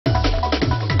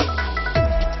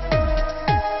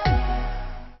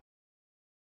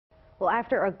Well,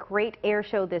 after a great air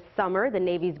show this summer, the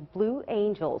Navy's Blue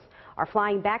Angels are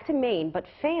flying back to Maine, but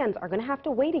fans are going to have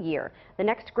to wait a year. The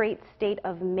next great State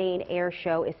of Maine air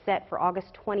show is set for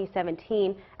August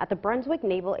 2017 at the Brunswick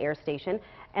Naval Air Station,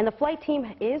 and the flight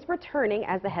team is returning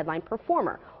as the headline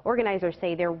performer. Organizers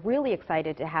say they're really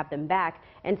excited to have them back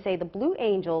and say the Blue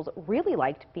Angels really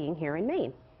liked being here in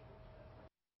Maine.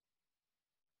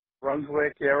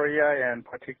 Brunswick area, and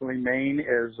particularly Maine,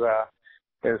 is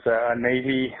a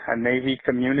Navy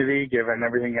community, given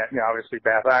everything that, obviously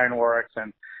Bath Iron Works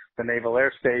and the Naval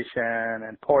Air Station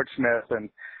and Portsmouth, and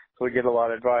so we get a lot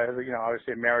of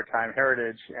obviously maritime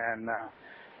heritage, and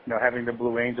having the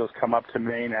Blue Angels come up to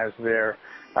Maine as their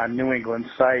New England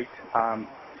site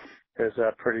is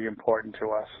pretty important to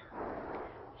us.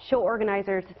 Show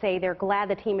organizers say they're glad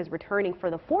the team is returning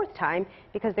for the fourth time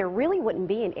because there really wouldn't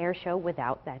be an air show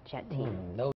without that jet team.